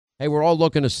Hey, we're all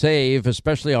looking to save,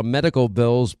 especially on medical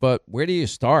bills, but where do you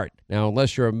start? Now,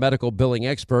 unless you're a medical billing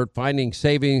expert, finding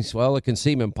savings, well, it can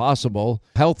seem impossible.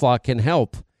 HealthLock can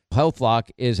help. HealthLock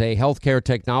is a healthcare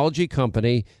technology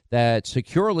company that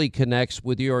securely connects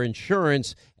with your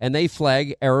insurance, and they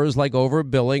flag errors like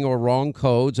overbilling or wrong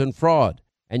codes and fraud.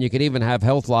 And you can even have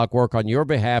HealthLock work on your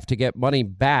behalf to get money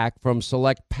back from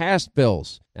select past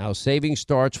bills. Now, saving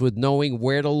starts with knowing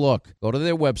where to look. Go to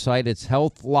their website. It's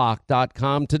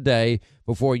healthlock.com today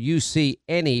before you see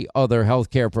any other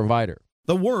healthcare provider.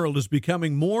 The world is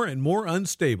becoming more and more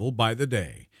unstable by the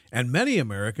day, and many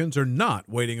Americans are not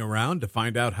waiting around to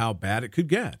find out how bad it could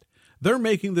get. They're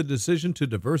making the decision to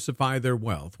diversify their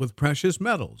wealth with precious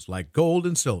metals like gold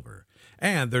and silver.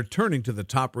 And they're turning to the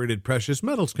top-rated precious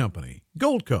metals company,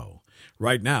 Goldco.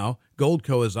 Right now,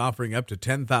 Goldco is offering up to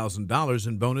 $10,000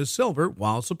 in bonus silver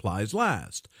while supplies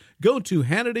last. Go to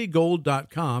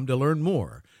HannityGold.com to learn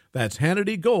more. That's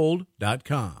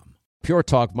HannityGold.com. Pure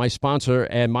Talk, my sponsor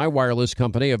and my wireless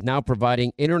company, of now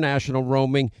providing international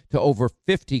roaming to over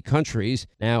 50 countries.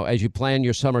 Now, as you plan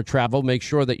your summer travel, make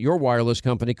sure that your wireless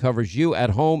company covers you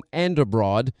at home and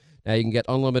abroad. Now, you can get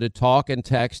unlimited talk and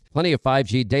text, plenty of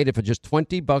 5G data for just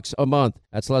 $20 a month.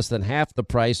 That's less than half the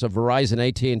price of Verizon,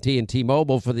 AT&T, and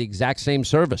T-Mobile for the exact same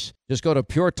service. Just go to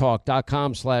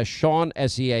puretalk.com/Sean,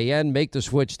 S-E-A-N. Make the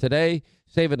switch today.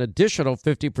 Save an additional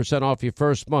 50% off your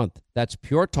first month. That's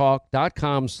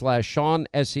puretalk.com/Sean,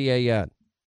 S-E-A-N.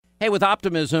 Hey, with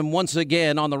optimism once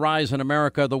again on the rise in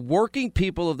America, the working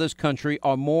people of this country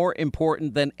are more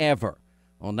important than ever.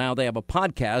 Well, now they have a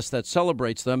podcast that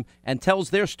celebrates them and tells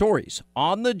their stories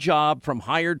on the job from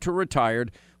hired to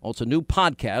retired. Well, it's a new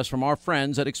podcast from our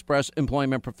friends at Express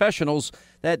Employment Professionals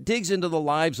that digs into the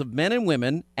lives of men and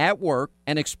women at work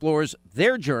and explores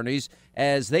their journeys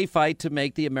as they fight to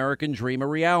make the American dream a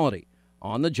reality.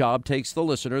 On the Job takes the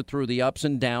listener through the ups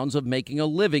and downs of making a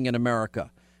living in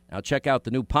America. Now check out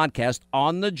the new podcast,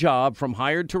 On the Job from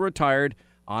Hired to Retired,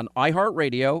 on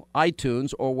iHeartRadio,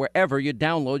 iTunes, or wherever you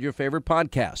download your favorite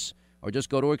podcasts. Or just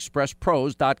go to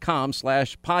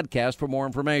expresspros.com/podcast for more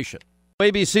information.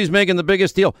 ABC's making the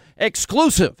biggest deal.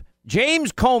 Exclusive.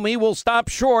 James Comey will stop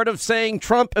short of saying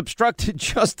Trump obstructed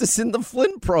justice in the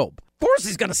Flynn probe. Of course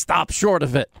he's going to stop short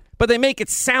of it. But they make it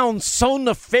sound so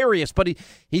nefarious. But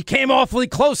he came awfully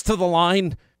close to the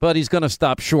line. But he's going to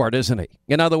stop short, isn't he?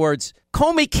 In other words,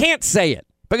 Comey can't say it.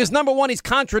 Because, number one, he's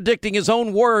contradicting his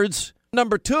own words.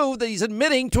 Number two, that he's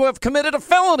admitting to have committed a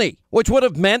felony, which would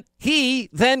have meant he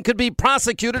then could be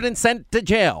prosecuted and sent to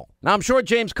jail. Now, I'm sure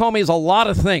James Comey is a lot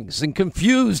of things, and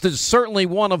confused is certainly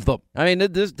one of them. I mean,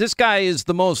 this guy is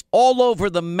the most all over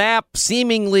the map,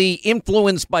 seemingly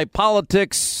influenced by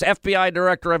politics, FBI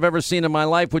director I've ever seen in my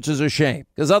life, which is a shame.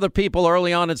 Because other people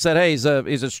early on had said, hey, he's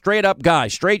a straight-up guy,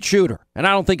 straight shooter. And I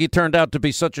don't think he turned out to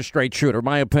be such a straight shooter,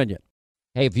 my opinion.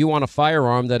 Hey, if you want a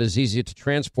firearm that is easy to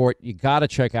transport, you got to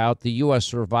check out the U.S.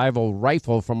 Survival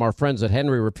Rifle from our friends at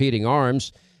Henry Repeating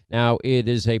Arms. Now, it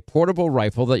is a portable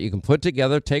rifle that you can put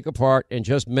together, take apart in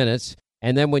just minutes,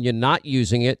 and then when you're not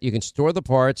using it, you can store the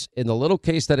parts in the little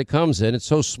case that it comes in. It's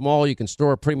so small you can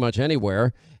store it pretty much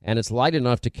anywhere, and it's light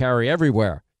enough to carry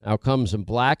everywhere. Now, it comes in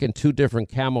black and 2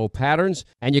 different camo patterns,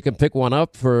 and you can pick one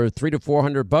up for $300 to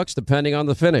 $400 depending on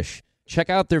the finish.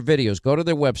 Check out their videos. Go to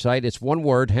their website. It's one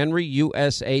word,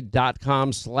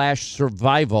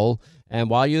 henryusa.com/survival. And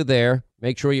while you're there,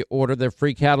 make sure you order their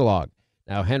free catalog.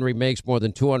 Now, Henry makes more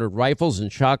than 200 rifles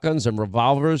and shotguns and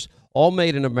revolvers, all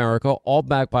made in America, all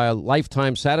backed by a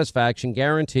lifetime satisfaction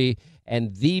guarantee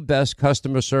and the best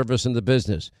customer service in the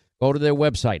business. Go to their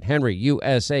website,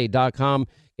 henryusa.com.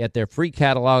 Get their free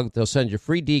catalog. They'll send you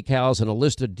free decals and a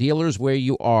list of dealers where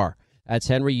you are. That's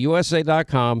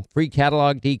henryusa.com. Free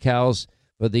catalog decals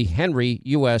for the Henry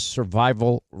U.S.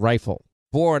 Survival Rifle.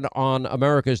 Born on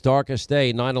America's darkest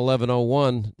day,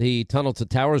 9/11/01, the Tunnel to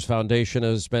Towers Foundation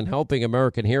has been helping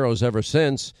American heroes ever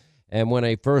since. And when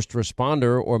a first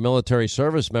responder or military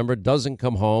service member doesn't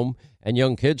come home and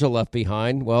young kids are left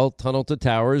behind, well, Tunnel to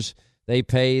Towers, they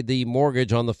pay the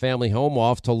mortgage on the family home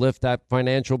off to lift that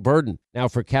financial burden. Now,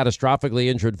 for catastrophically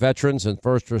injured veterans and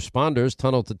first responders,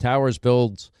 Tunnel to Towers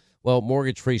builds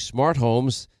mortgage-free smart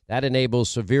homes. That enables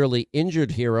severely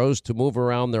injured heroes to move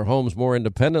around their homes more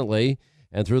independently.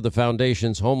 And through the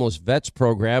foundation's Homeless Vets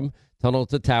program, Tunnel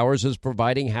to Towers is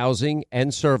providing housing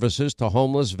and services to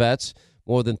homeless vets.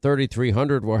 More than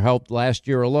 3,300 were helped last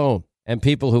year alone. And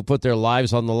people who put their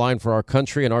lives on the line for our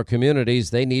country and our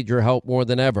communities, they need your help more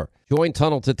than ever. Join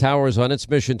Tunnel to Towers on its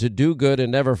mission to do good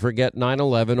and never forget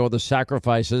 9/11 or the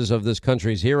sacrifices of this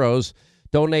country's heroes.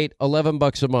 Donate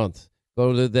 $11 a month.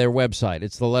 Go to their website.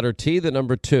 It's the letter T, the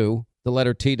number 2, the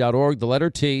letter T.org, the letter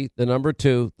T, the number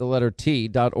 2, the letter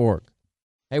T.org.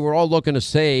 Hey, we're all looking to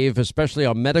save, especially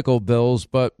on medical bills,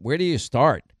 but where do you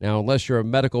start? Now, unless you're a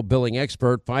medical billing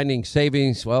expert, finding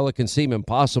savings, well, it can seem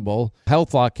impossible.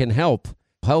 HealthLock can help.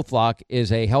 HealthLock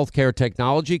is a healthcare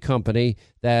technology company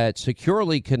that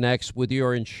securely connects with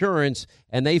your insurance,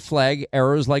 and they flag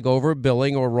errors like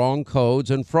overbilling or wrong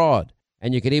codes and fraud.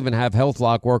 And you can even have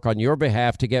HealthLock work on your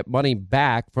behalf to get money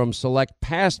back from select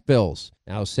past bills.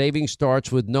 Now, saving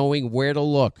starts with knowing where to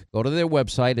look. Go to their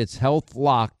website. It's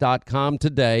healthlock.com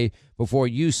today before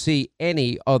you see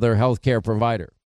any other healthcare provider.